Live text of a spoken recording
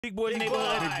Big Boys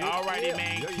Neighborhood. All righty,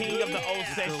 man. King of the O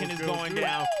session is going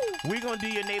down. We're going to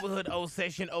do your neighborhood O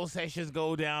session. O sessions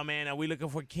go down, man. And we're looking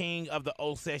for King of the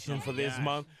O session for this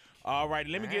month. All right,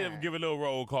 let me give a little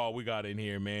roll call we got in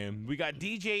here, man. We got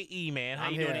DJ E, man.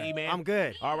 How you doing, E, man? I'm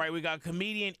good. All right, we got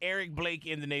comedian Eric Blake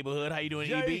in the neighborhood. How you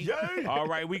doing, EB? All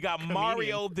right, we got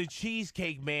Mario the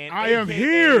Cheesecake Man. I am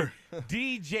here.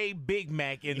 DJ Big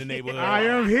Mac in the neighborhood. I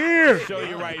am here. Show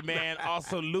you right, man.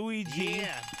 Also, Louis G.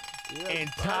 And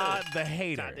Todd the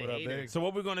Hater. So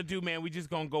what we're going to do, man, we just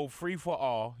going to go free for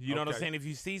all. You know what I'm saying? If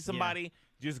you see somebody,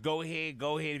 just go ahead.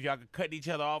 If y'all can cut each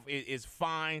other off, it's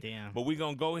fine. Damn. But we're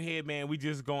going to go ahead, man. We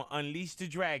just going to unleash the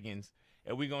dragons.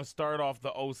 And we're going to start off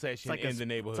the O session in the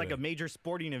neighborhood. It's like a major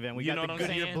sporting event. We You got know the what I'm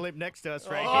Goodyear saying? blimp next to us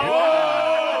right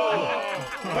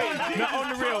Wait, now on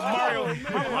the real, Mario,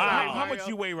 how much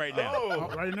you weigh right now?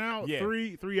 Right now, Yeah.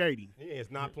 380. He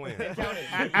is not playing.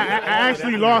 I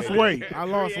actually lost weight. I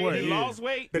lost weight. He lost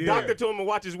weight? The doctor told him to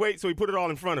watch his weight, so he put it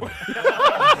all in front of him.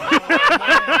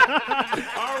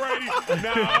 Alrighty,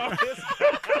 now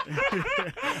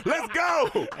Let's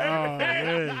go.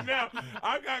 now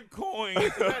I got coins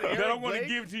that I'm going to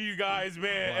give to you guys,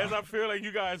 man, as I feel like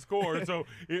you guys scored. So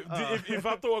if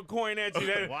I throw a coin at you,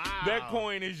 that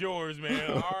coin is yours,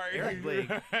 man. All right. Eric Blake.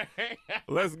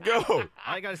 Let's go.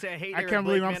 I got to say, I hate I Eric can't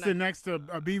believe Blake, I'm man. sitting next to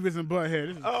Beavis and Butthead.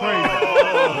 This is crazy.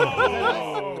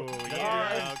 Oh,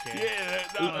 Yeah, okay.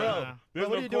 Yeah, Bro,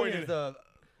 what are you doing? Is the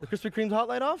Krispy Kreme's hot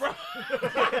light off? Look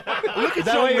at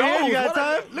that your why you're nose. here? You got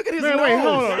time? Look at his Man, nose. wait,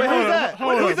 hold on. Wait, who's that?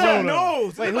 Who's that hold on.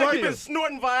 nose? Wait, Look who like are you've you? been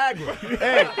snorting Viagra.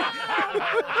 Hey,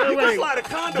 You can slide a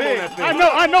condom on that thing.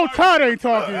 I know Todd ain't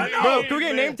talking. bro, can we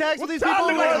get name tags for these Todd people?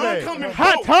 look Who like are they? homecoming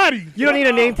Hot boat. Toddy. You don't need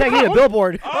a name tag, you need a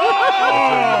billboard. Wait,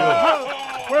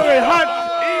 Hot.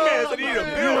 E-Man said he need a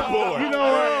billboard. You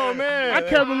know what? Oh, man. I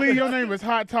can't believe your name is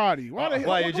Hot Toddy. Why the hell?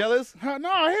 Why, you jealous? No,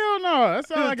 hell no. That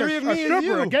sounds like three a of me and stripper,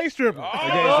 you. a gay stripper.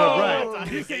 Right.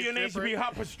 You say your name should be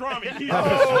Hot Pastrami.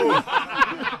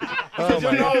 Because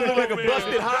your nose look like a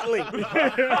busted hot link.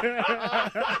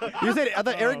 You said, I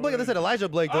thought Eric Blake, I said Elijah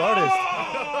Blake, the artist.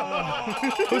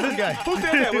 Who's this guy? Who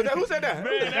said that? Who said that?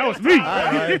 That was me. Oh,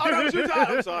 that was you, Todd.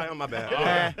 I'm sorry. I'm my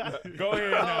bad. Go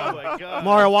ahead now. Oh, my God.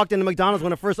 Mario walked into McDonald's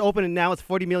when it first opened, and now it's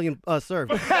 40 million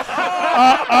served. There's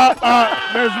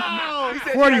He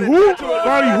said 40 you who? had to 40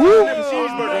 have who?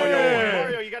 cheeseburger on your arm.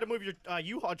 Mario, you got to move your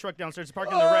U-Haul truck downstairs. It's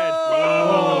parked in the red.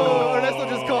 Oh, Ernesto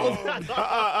just called.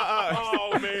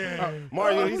 Oh, man.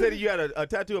 Mario, he said you had a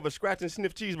tattoo of a scratch and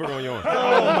sniff cheeseburger on your arm.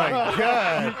 Oh, my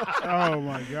God. Oh,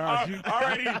 my gosh.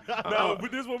 Alrighty, now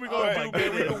but this is what we're gonna do,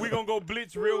 man. We're gonna go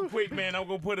blitz real quick, man. I'm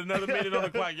gonna put another minute on the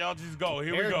clock. Y'all just go.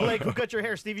 Here Eric we go. Blake, who cut your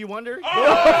hair? Stevie Wonder? Way to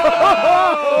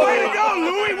go,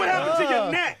 Louis. What happened to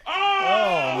your neck?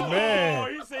 Oh,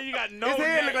 man. He said you got no His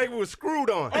head neck. looked like it was screwed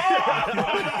on.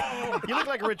 You look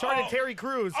like a retarded Terry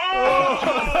Crews.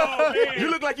 Oh, man. You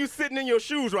look like you sitting in your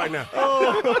shoes right now.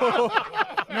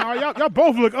 No, y'all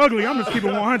both look ugly. I'm just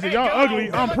keeping 100. Y'all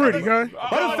ugly. I'm pretty, okay?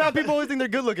 Why do fat people always think they're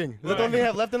good looking? Is that the only thing they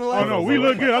have left in the life? Oh, no, we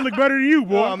look good. I look better than you,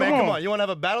 boy. Oh, man, come on. You want to have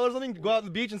a battle or something? Go out on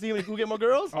the beach and see who get more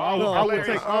girls? I would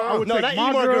take No, not my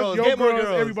you more girls. your Get more girls,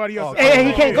 girls. everybody else. Oh,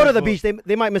 He can't go to the beach.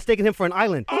 They might mistake him for an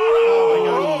island.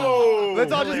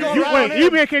 Let's all just go You, around. wait,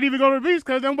 you man can't even go to the beach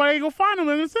because nobody ain't gonna find him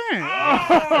in the sand.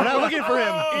 We're not looking for him.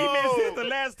 E-Man said the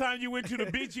last time you went to the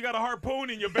beach, you got a harpoon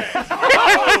in your back.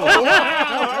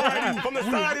 From the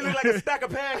side, he looked like a stack of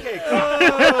pancakes.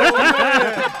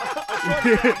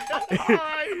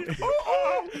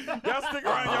 Y'all stick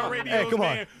around y'all radios, Hey, come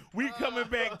on. man. We coming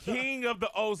back. King of the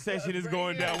O session is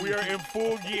going down. We are in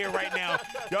full gear right now.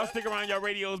 Y'all stick around y'all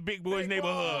radios, Big Boys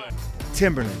Neighborhood.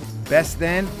 Timberland, best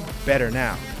then, better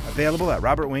now. Available at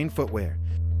Robert Wayne Footwear.